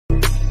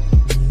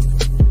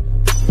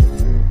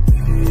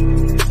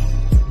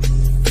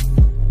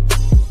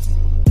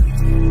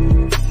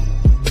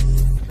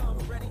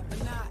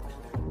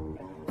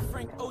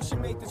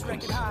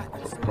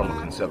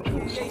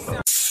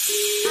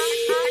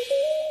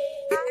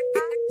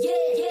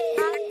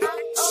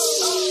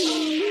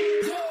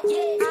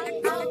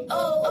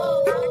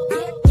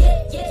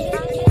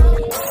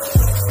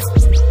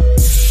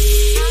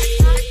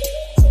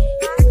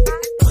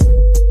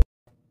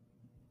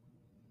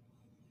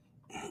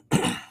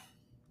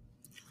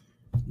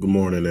Good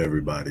morning,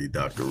 everybody.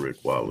 Dr.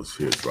 Rick Wallace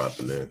here,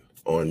 dropping in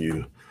on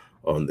you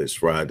on this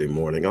Friday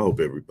morning. I hope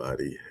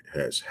everybody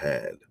has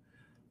had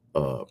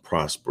a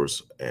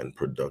prosperous and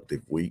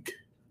productive week.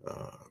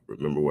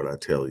 Remember what I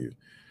tell you,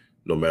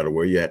 no matter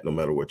where you're at, no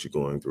matter what you're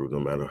going through, no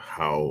matter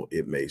how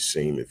it may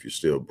seem, if you're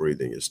still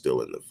breathing, you're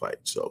still in the fight.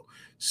 So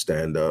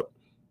stand up,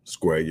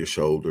 square your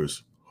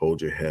shoulders,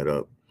 hold your head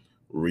up,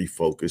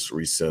 refocus,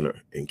 recenter,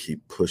 and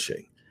keep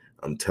pushing.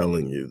 I'm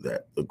telling you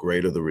that the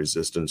greater the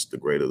resistance, the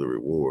greater the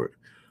reward.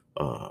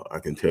 I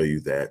can tell you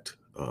that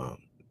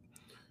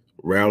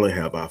rarely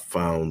have I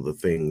found the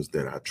things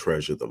that I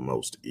treasure the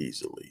most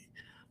easily.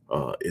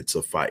 It's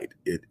a fight.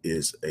 It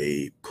is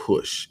a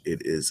push.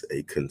 It is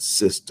a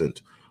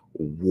consistent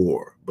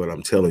war. But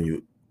I'm telling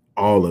you,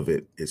 all of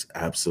it is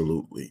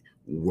absolutely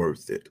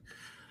worth it.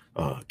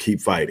 Keep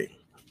fighting.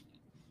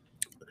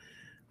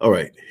 All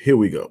right, here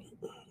we go.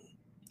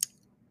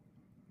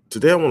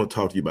 Today, I want to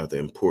talk to you about the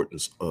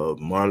importance of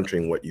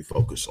monitoring what you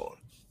focus on.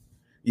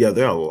 Yeah,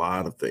 there are a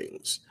lot of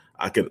things.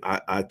 I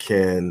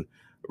can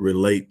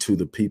relate to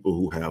the people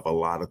who have a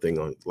lot of things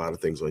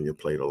on your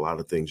plate, a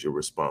lot of things you're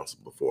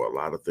responsible for, a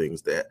lot of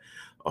things that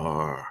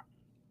are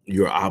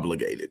you're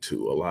obligated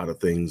to, a lot of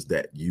things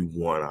that you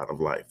want out of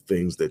life,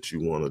 things that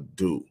you want to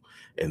do,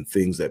 and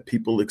things that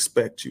people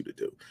expect you to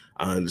do.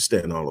 I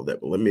understand all of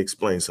that, but let me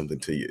explain something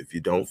to you. If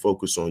you don't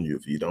focus on you,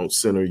 if you don't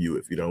center you,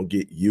 if you don't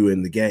get you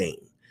in the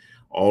game,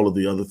 all of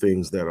the other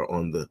things that are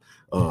on the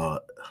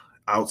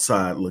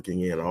outside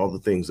looking in, all the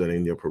things that are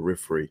in your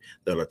periphery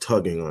that are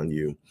tugging on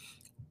you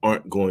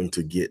aren't going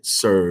to get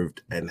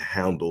served and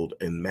handled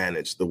and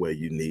managed the way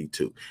you need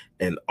to.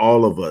 And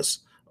all of us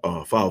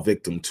fall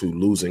victim to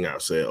losing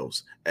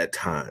ourselves at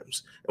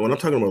times. And when I'm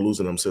talking about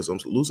losing ourselves, I'm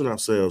losing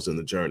ourselves in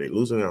the journey,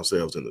 losing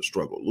ourselves in the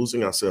struggle,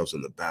 losing ourselves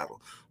in the battle,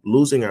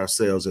 losing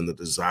ourselves in the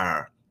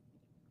desire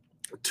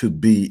to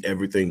be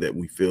everything that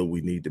we feel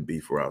we need to be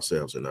for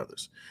ourselves and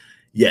others.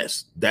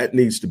 Yes, that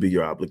needs to be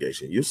your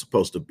obligation. You're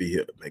supposed to be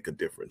here to make a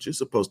difference. You're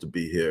supposed to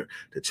be here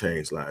to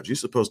change lives. You're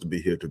supposed to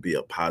be here to be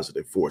a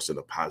positive force and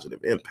a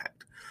positive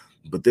impact.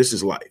 But this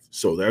is life.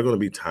 So there are going to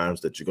be times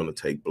that you're going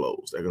to take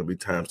blows. There are going to be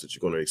times that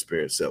you're going to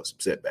experience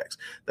setbacks.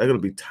 There are going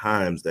to be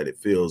times that it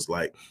feels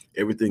like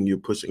everything you're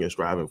pushing and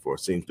striving for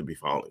seems to be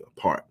falling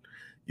apart.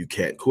 You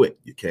can't quit.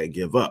 You can't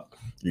give up.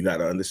 You got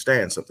to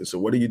understand something. So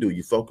what do?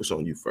 You focus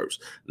on you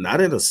first,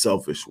 not in a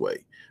selfish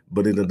way,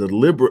 but in a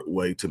deliberate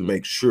way to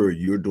make sure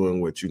you're doing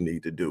what you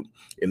need to do,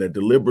 in a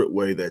deliberate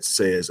way that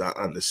says, I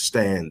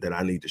understand that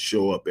I need to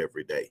show up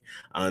every day.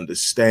 I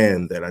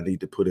understand that I need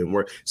to put in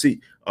work. See,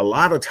 a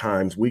lot of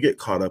times we get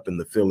caught up in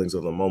the feelings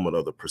of the moment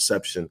or the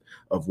perception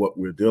of what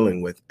we're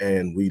dealing with,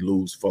 and we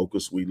lose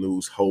focus, we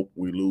lose hope,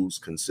 we lose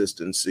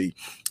consistency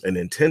and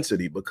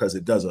intensity because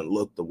it doesn't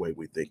look the way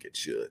we think it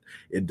should.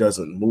 It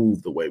doesn't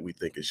move the way we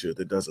think it should.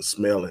 It doesn't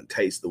smell and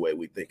taste the way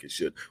we think it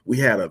should. We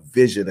had a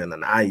vision and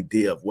an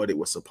idea of what it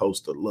was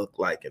supposed to look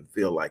like and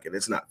feel like, and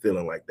it's not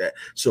feeling like that.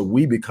 So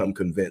we become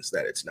convinced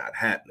that it's not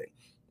happening.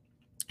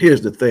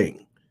 Here's the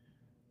thing.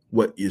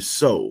 What you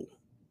sow,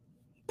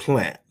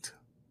 plant,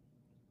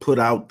 put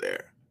out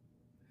there,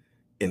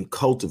 and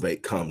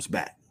cultivate comes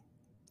back.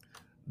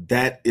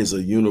 That is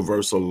a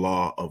universal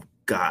law of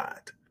God.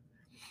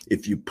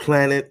 If you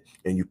plant it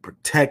and you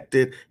protect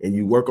it and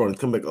you work on it,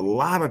 come back. A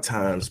lot of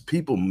times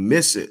people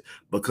miss it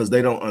because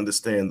they don't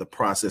understand the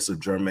process of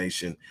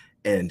germination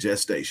and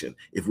gestation.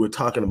 If we're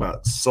talking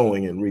about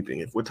sowing and reaping,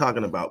 if we're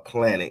talking about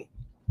planting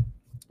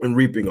and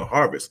reaping a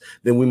harvest,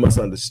 then we must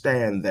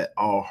understand that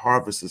all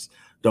harvests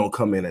don't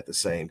come in at the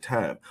same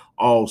time.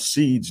 All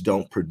seeds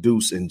don't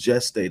produce and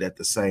gestate at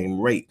the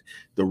same rate.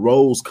 The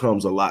rose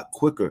comes a lot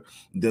quicker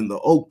than the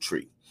oak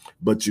tree.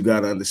 But you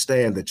got to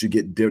understand that you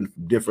get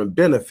different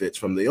benefits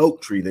from the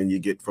oak tree than you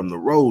get from the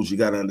rose. You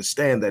got to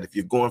understand that if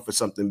you're going for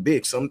something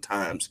big,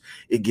 sometimes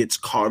it gets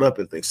caught up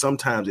in things.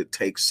 Sometimes it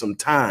takes some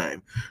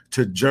time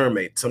to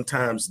germinate.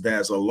 Sometimes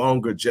there's a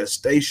longer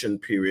gestation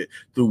period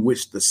through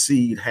which the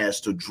seed has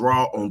to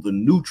draw on the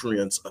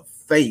nutrients of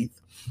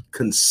faith,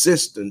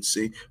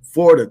 consistency,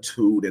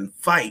 fortitude, and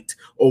fight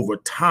over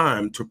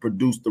time to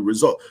produce the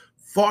result.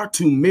 Far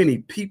too many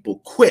people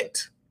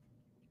quit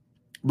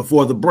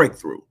before the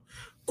breakthrough.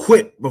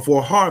 Quit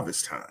before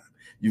harvest time.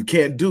 You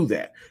can't do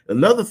that.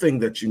 Another thing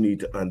that you need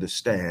to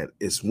understand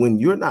is when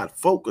you're not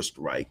focused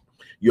right,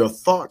 your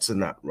thoughts are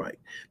not right.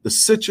 The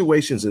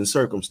situations and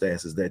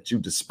circumstances that you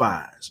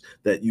despise,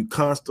 that you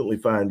constantly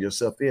find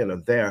yourself in,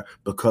 are there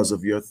because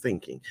of your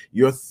thinking.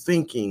 Your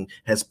thinking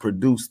has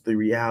produced the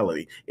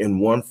reality in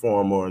one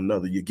form or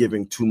another. You're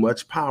giving too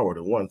much power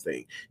to one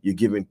thing. You're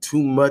giving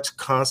too much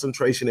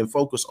concentration and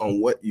focus on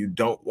what you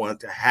don't want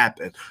to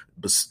happen,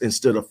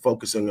 instead of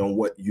focusing on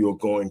what you're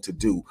going to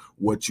do,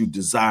 what you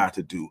desire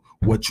to do,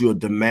 what you're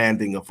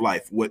demanding of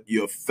life, what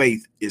your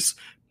faith is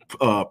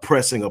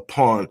pressing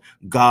upon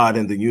God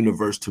and the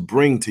universe to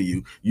bring to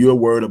you. You're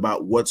worried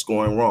about what's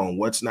going wrong,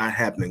 what's not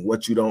happening,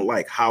 what you don't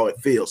like, how it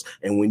feels.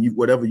 And when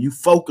whatever you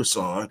focus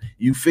on,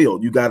 you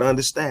feel. You got to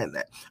understand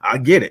that. I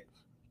get it.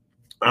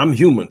 I'm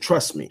human,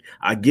 trust me.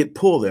 I get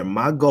pulled there.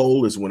 My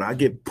goal is when I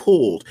get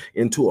pulled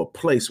into a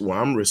place where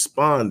I'm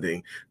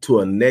responding to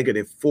a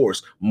negative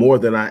force more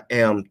than I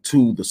am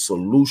to the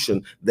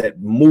solution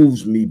that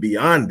moves me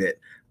beyond it,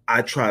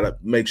 I try to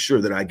make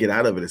sure that I get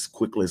out of it as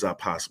quickly as I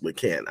possibly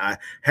can. I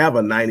have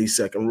a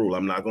 90-second rule.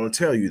 I'm not going to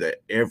tell you that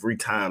every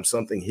time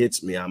something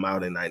hits me, I'm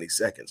out in 90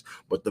 seconds,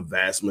 but the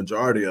vast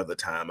majority of the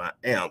time I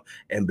am.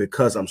 And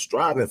because I'm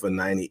striving for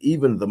 90,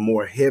 even the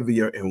more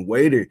heavier and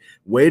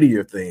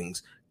weightier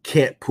things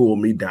can't pull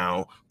me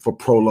down for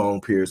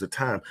prolonged periods of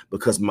time,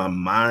 because my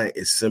mind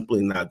is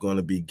simply not going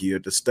to be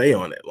geared to stay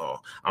on it long.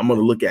 I'm going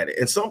to look at it.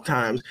 And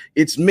sometimes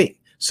it's me.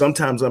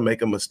 Sometimes I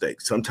make a mistake.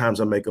 Sometimes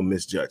I make a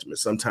misjudgment.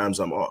 Sometimes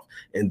I'm off.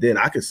 And then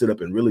I could sit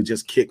up and really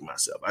just kick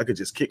myself. I could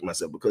just kick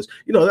myself because,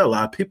 there are a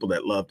lot of people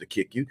that love to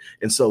kick you.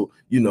 And so,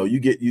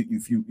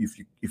 if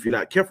you're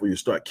not careful, you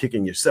start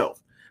kicking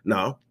yourself.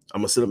 Now,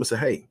 I'm going to sit up and say,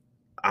 hey,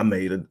 I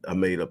made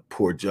a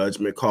poor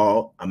judgment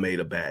call. I made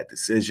a bad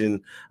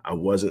decision. I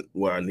wasn't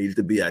where I needed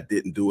to be. I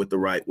didn't do it the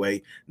right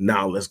way.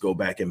 Now let's go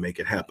back and make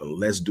it happen.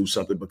 Let's do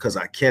something, because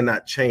I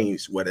cannot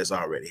change what has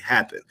already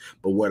happened.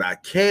 But what I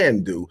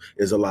can do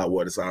is allow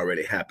what has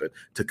already happened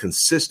to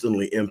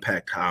consistently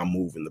impact how I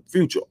move in the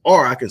future.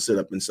 Or I can sit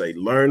up and say,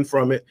 learn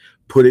from it,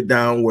 put it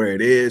down where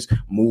it is,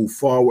 move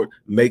forward,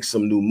 make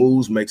some new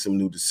moves, make some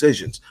new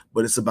decisions.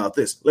 But it's about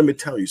this. Let me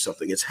tell you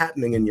something. It's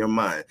happening in your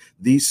mind.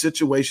 These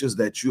situations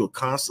that you are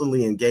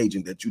constantly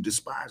engaging, that you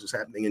despise, is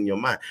happening in your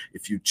mind.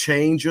 If you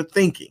change your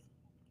thinking,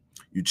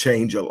 you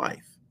change your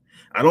life.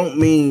 I don't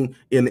mean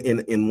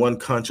in one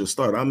conscious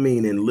thought. I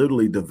mean in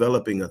literally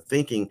developing a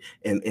thinking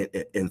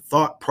and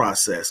thought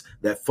process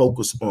that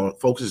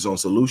focuses on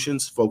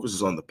solutions,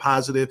 focuses on the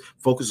positive,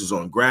 focuses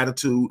on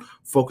gratitude,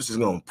 focuses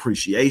on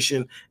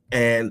appreciation,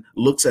 and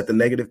looks at the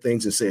negative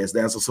things and says,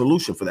 there's a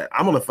solution for that.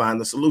 I'm going to find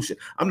the solution.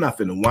 I'm not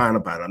finna whine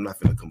about it. I'm not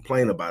finna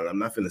complain about it. I'm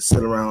not finna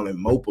sit around and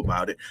mope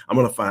about it. I'm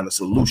going to find a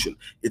solution.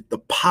 The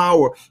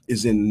power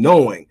is in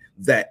knowing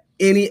that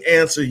any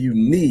answer you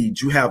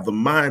need, you have the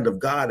mind of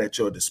God at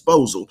your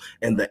disposal,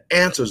 and the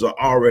answers are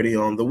already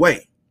on the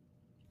way.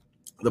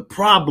 The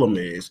problem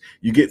is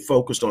you get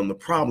focused on the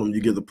problem,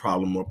 you give the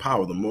problem more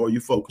power. The more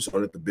you focus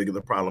on it, the bigger the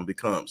problem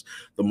becomes,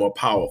 the more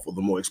powerful,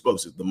 the more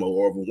explosive, the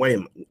more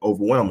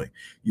overwhelming.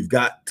 You've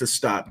got to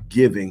stop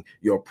giving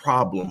your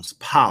problems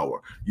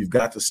power. You've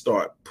got to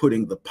start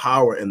putting the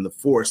power and the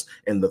force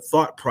and the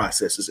thought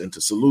processes into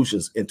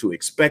solutions, into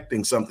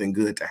expecting something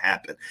good to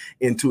happen,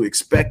 into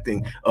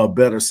expecting a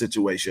better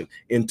situation,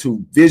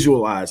 into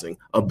visualizing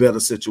a better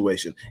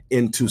situation,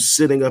 into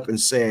sitting up and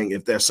saying,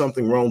 if there's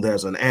something wrong,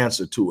 there's an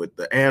answer to it.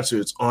 The answer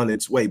is on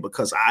its way,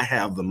 because I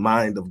have the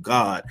mind of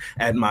God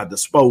at my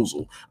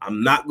disposal.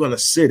 I'm not going to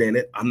sit in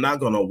it. I'm not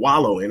going to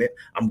wallow in it.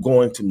 I'm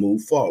going to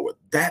move forward.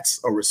 That's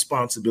a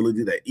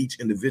responsibility that each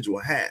individual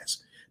has.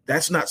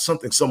 That's not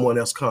something someone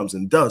else comes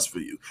and does for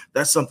you.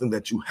 That's something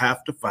that you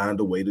have to find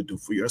a way to do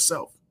for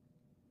yourself.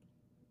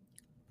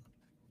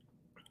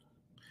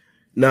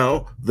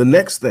 Now, the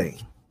next thing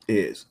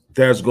is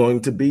there's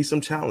going to be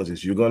some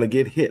challenges. You're going to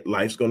get hit.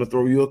 Life's going to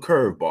throw you a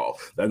curveball.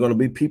 There are going to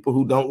be people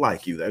who don't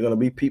like you. There are going to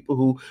be people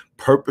who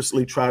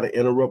purposely try to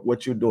interrupt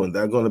what you're doing.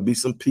 There are going to be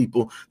some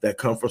people that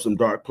come from some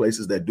dark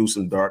places that do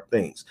some dark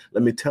things.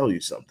 Let me tell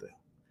you something.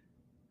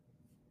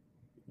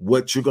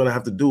 What you're going to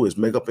have to do is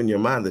make up in your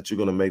mind that you're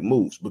going to make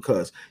moves,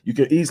 because you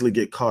can easily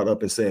get caught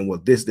up in saying,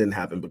 well, this didn't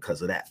happen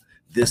because of that.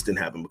 This didn't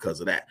happen because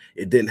of that.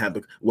 It didn't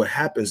happen. What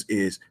happens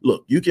is,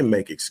 look, you can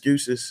make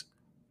excuses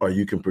or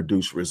you can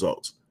produce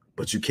results,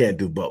 but you can't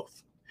do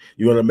both.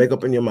 You're going to make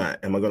up in your mind,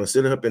 am I going to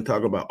sit up and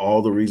talk about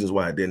all the reasons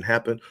why it didn't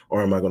happen,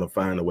 or am I going to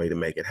find a way to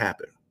make it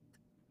happen?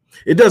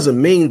 It doesn't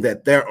mean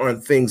that there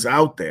aren't things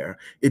out there.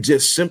 It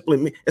just simply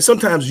means, and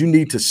sometimes you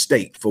need to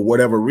state for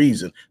whatever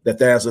reason that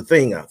there's a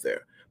thing out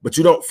there, but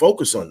you don't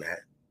focus on that.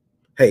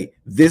 Hey,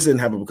 this didn't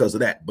happen because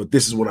of that, but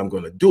this is what I'm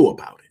going to do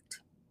about it.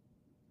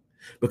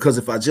 Because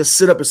if I just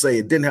sit up and say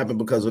it didn't happen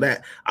because of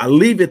that, I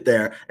leave it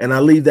there and I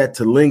leave that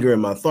to linger in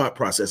my thought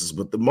processes.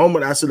 But the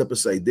moment I sit up and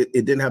say it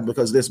didn't happen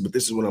because of this, but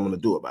this is what I'm going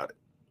to do about it.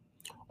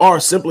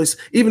 Or simply,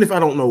 even if I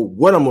don't know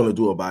what I'm going to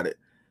do about it,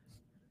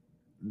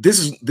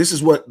 this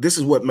is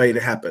what made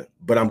it happen,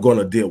 but I'm going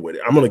to deal with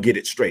it. I'm going to get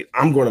it straight.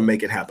 I'm going to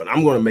make it happen.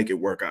 I'm going to make it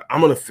work out.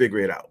 I'm going to figure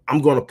it out. I'm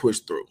going to push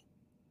through.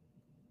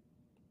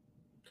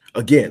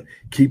 Again,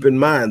 keep in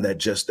mind that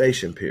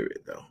gestation period,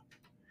 though.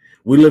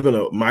 We live in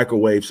a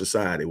microwave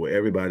society where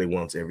everybody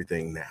wants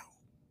everything now.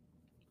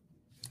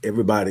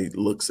 Everybody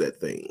looks at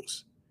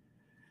things.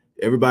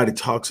 Everybody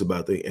talks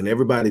about things, and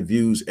everybody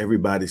views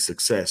everybody's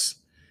success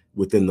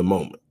within the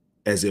moment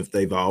as if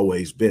they've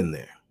always been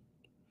there.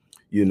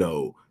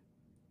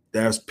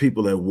 There's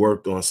people that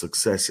worked on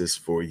successes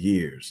for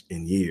years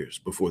and years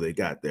before they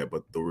got there,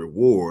 but the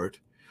reward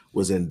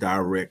was in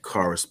direct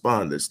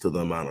correspondence to the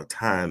amount of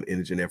time,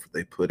 energy, and effort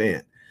they put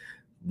in.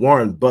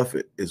 Warren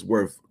Buffett is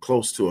worth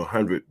close to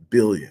 100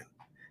 billion,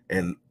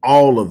 and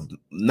all of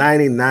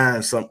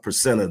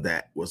 99% of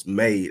that was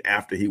made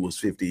after he was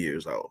 50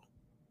 years old.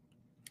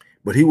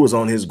 but he was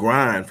on his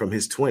grind from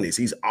his 20s.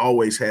 He's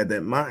always had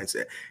that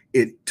mindset.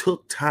 It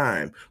took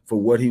time for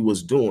what he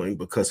was doing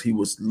because he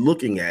was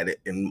looking at it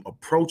and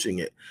approaching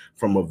it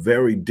from a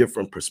very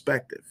different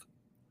perspective.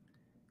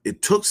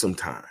 It took some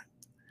time.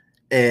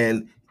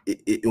 And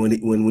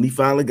when he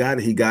finally got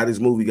it, he got his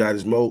movie, got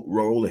his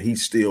role, and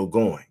he's still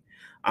going.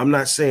 I'm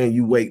not saying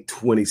you wait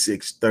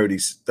 26,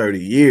 30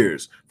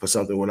 years for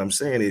something. What I'm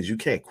saying is you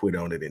can't quit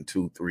on it in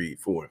 2, 3,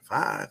 4, and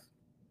 5.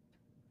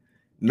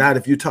 Not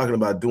if you're talking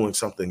about doing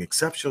something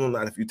exceptional,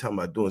 not if you're talking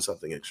about doing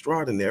something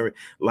extraordinary.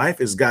 Life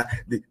has got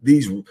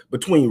these,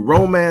 between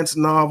romance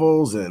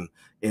novels and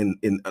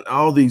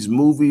all these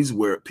movies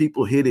where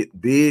people hit it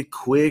big,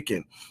 quick,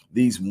 and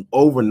these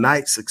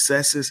overnight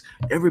successes.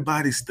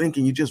 Everybody's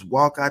thinking you just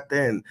walk out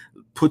there and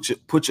put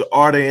your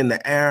order in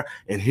the air,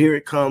 and here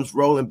it comes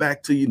rolling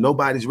back to you.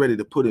 Nobody's ready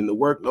to put in the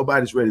work.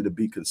 Nobody's ready to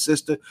be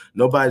consistent.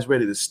 Nobody's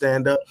ready to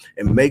stand up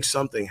and make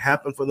something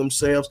happen for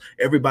themselves.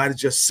 Everybody's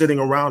just sitting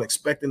around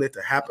expecting it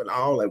to happen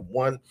all at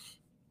one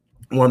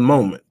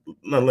moment.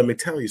 Now, let me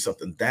tell you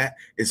something. That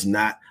is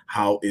not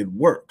how it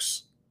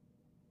works.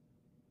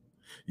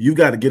 You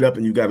got to get up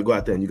and you got to go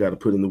out there and you got to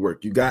put in the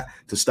work. You got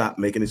to stop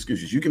making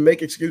excuses. You can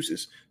make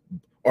excuses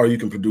or you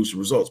can produce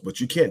results, but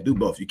you can't do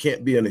both. You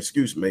can't be an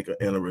excuse maker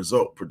and a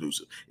result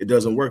producer. It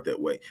doesn't work that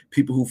way.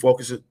 People who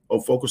focus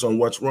on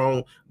what's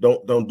wrong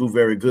don't do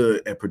very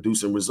good at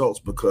producing results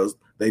because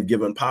they've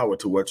given power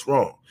to what's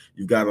wrong.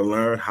 You've got to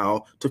learn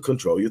how to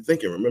control your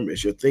thinking. Remember,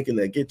 it's your thinking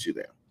that gets you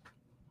there.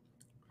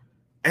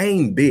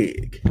 Aim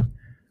big.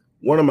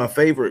 One of my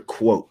favorite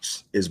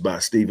quotes is by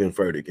Stephen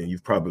Furtick, and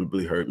you've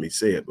probably heard me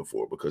say it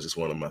before because it's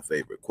one of my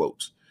favorite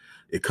quotes.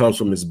 It comes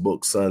from his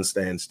book, Sun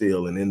Stand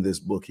Still, and in this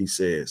book, he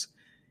says,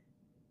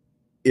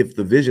 if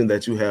the vision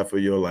that you have for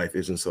your life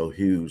isn't so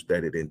huge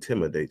that it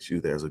intimidates you,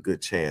 there's a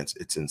good chance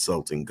it's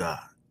insulting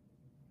God.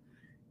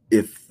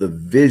 If the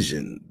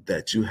vision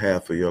that you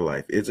have for your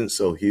life isn't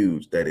so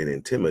huge that it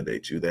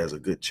intimidates you, there's a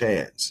good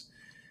chance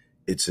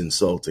it's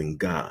insulting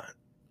God.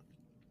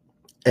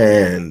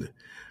 And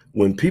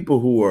when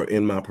people who are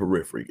in my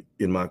periphery,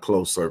 in my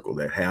close circle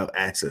that have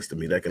access to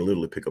me, that can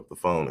literally pick up the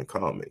phone and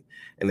call me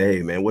and,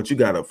 hey, man, what you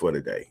got up for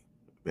today?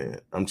 Man,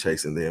 I'm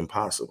chasing the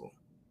impossible.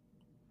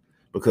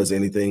 Because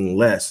anything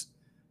less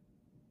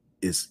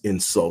is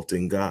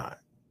insulting God.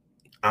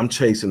 I'm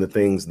chasing the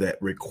things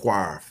that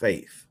require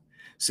faith.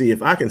 See,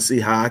 if I can see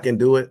how I can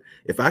do it,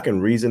 if I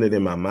can reason it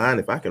in my mind,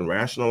 if I can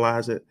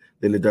rationalize it,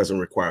 then it doesn't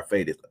require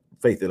faith.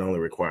 Faith, it only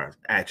requires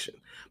action.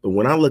 But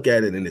when I look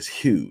at it and it's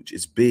huge,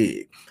 it's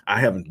big, I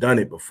haven't done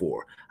it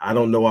before. I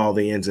don't know all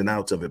the ins and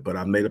outs of it, but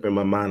I've made up in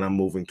my mind I'm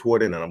moving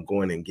toward it and I'm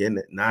going and getting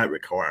it. Now it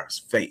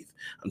requires faith.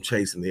 I'm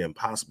chasing the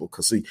impossible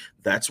because, see,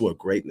 that's where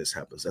greatness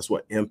happens. That's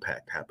where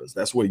impact happens.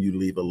 That's where you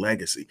leave a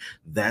legacy.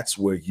 That's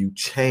where you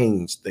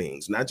change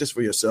things, not just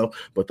for yourself,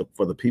 but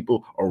for the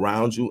people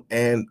around you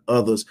and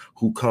others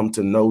who come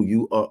to know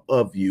you or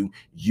of you.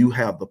 You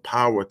have the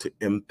power to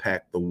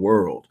impact the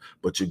world,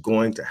 but you're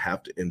going to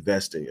have to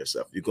invest in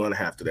yourself. You're going to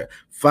have to that.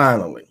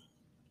 Finally,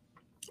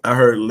 I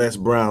heard Les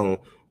Brown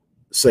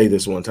say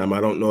this one time.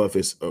 I don't know if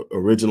it's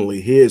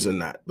originally his or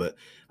not, but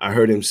I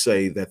heard him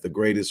say that the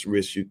greatest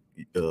risk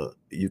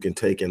you can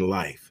take in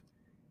life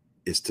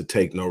is to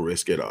take no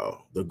risk at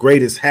all. The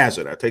greatest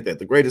hazard, I take that,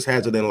 the greatest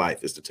hazard in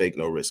life is to take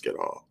no risk at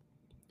all.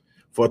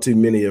 Far too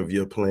many of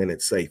you are playing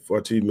it safe.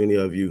 Far too many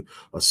of you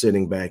are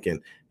sitting back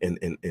and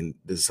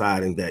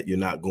deciding that you're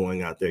not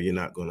going out there, you're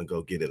not going to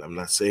go get it. I'm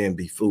not saying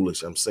be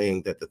foolish. I'm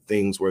saying that the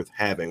things worth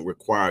having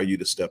require you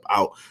to step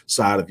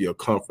outside of your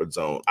comfort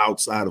zone,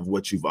 outside of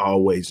what you've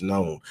always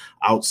known,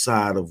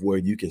 outside of where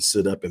you can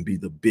sit up and be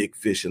the big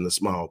fish in the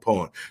small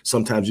pond.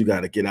 Sometimes you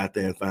got to get out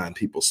there and find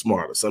people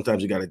smarter.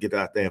 Sometimes you got to get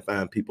out there and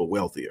find people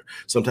wealthier.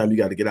 Sometimes you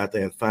got to get out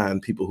there and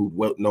find people who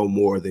know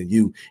more than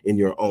you in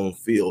your own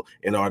field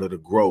in order to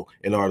grow,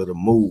 in order to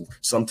move.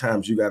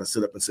 Sometimes you got to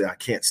sit up and say, I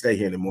can't stay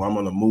here anymore. I'm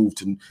going to move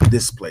to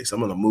this place. I'm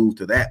going to move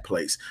to that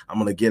place. I'm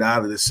going to get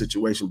out of this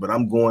situation, but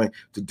I'm going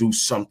to do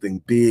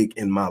something big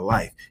in my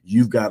life.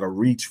 You've got to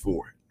reach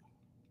for it.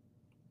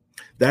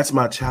 That's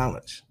my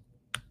challenge.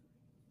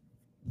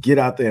 Get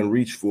out there and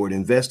reach for it.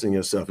 Invest in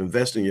yourself,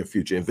 invest in your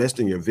future, invest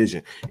in your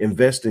vision,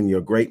 invest in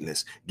your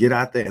greatness. Get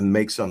out there and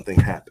make something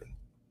happen.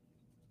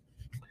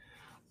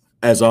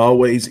 As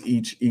always,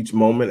 each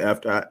moment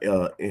after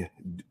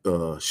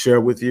I share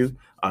with you,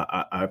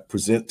 I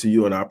present to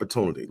you an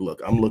opportunity.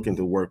 Look, I'm looking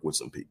to work with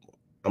some people.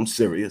 I'm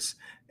serious,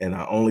 and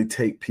I only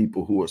take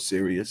people who are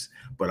serious,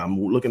 but I'm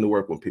looking to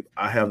work with people.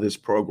 I have this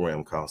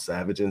program called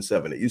Savage in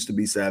 7. It used to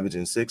be Savage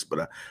in 6,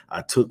 but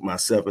I took my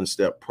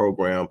 7-step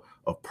program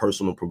of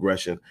personal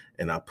progression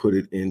and I put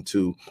it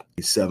into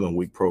a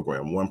 7-week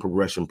program, 1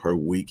 progression per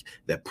week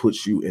that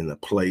puts you in a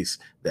place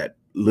that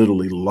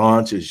literally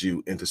launches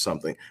you into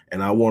something.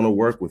 And I want to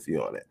work with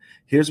you on it.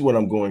 Here's what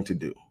I'm going to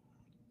do.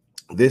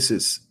 This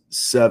is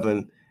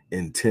 7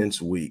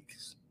 intense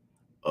weeks,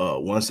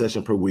 1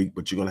 session per week,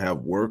 but you're going to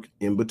have work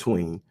in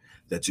between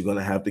that you're going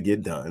to have to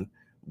get done.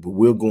 But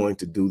we're going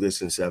to do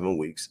this in 7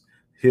 weeks.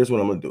 Here's what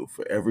I'm going to do.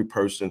 For every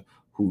person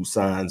who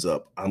signs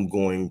up, I'm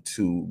going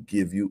to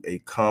give you a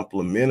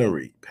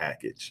complimentary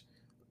package,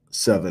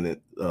 Savage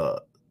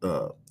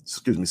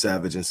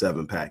and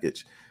Seven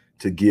package,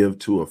 to give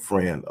to a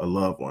friend, a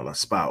loved one, a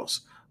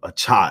spouse, a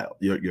child,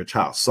 your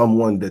child,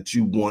 someone that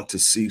you want to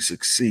see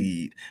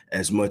succeed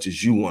as much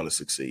as you want to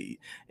succeed.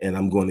 And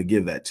I'm going to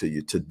give that to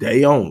you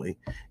today only.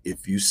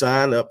 If you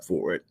sign up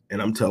for it, and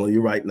I'm telling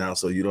you right now,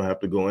 so you don't have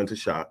to go into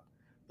shock,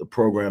 the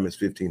program is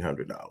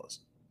 $1,500.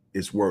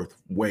 It's worth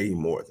way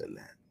more than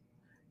that.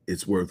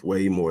 It's worth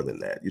way more than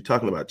that. You're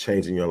talking about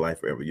changing your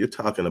life forever. You're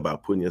talking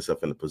about putting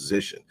yourself in a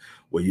position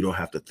where you don't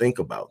have to think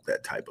about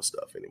that type of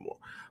stuff anymore.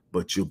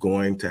 But you're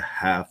going to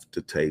have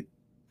to take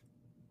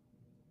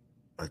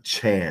a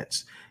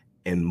chance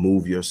and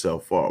move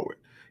yourself forward.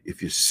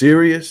 If you're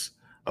serious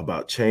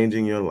about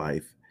changing your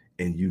life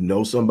and you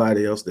know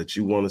somebody else that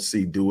you want to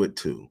see do it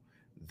too,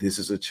 this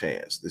is a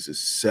chance. This is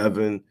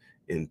 7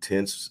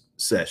 intense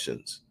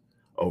sessions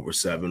over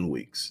 7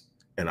 weeks.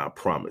 And I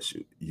promise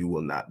you, you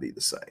will not be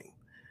the same.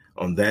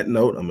 On that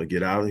note, I'm gonna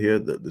get out of here.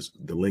 The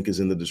link is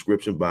in the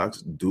description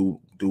box. Do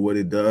what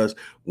it does.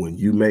 When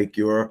you make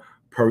your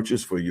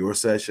purchase for your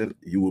session,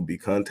 you will be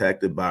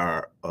contacted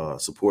by our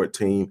support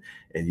team,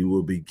 and you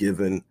will be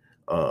given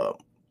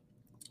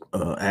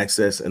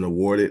access and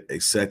awarded a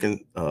second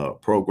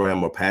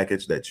program or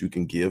package that you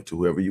can give to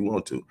whoever you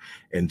want to.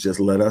 And just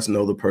let us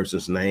know the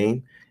person's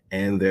name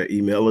and their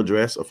email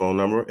address or phone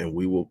number, and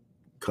we will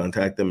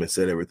contact them and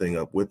set everything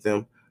up with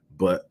them.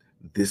 But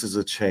this is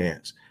a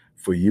chance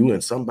for you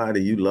and somebody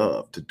you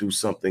love to do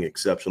something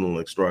exceptional and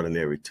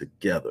extraordinary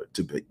together,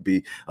 to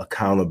be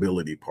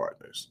accountability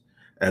partners.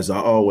 As I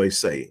always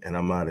say, and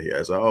I'm out of here,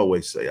 as I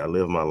always say, I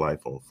live my life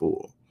on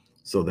full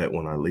so that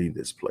when I leave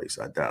this place,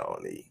 I die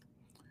on E.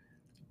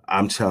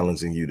 I'm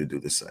challenging you to do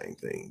the same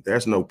thing.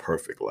 There's no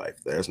perfect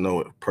life. There's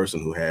no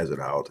person who has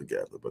it all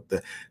together, but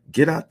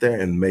get out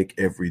there and make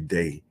every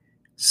day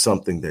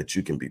something that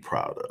you can be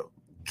proud of.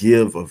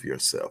 Give of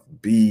yourself,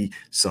 be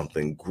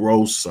something,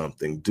 grow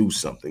something, do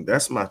something.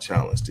 That's my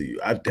challenge to you.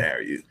 I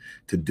dare you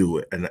to do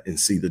it and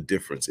see the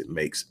difference it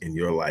makes in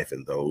your life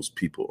and those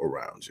people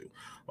around you.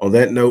 On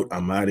that note,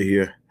 I'm out of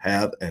here.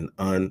 Have an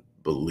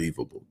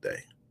unbelievable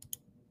day.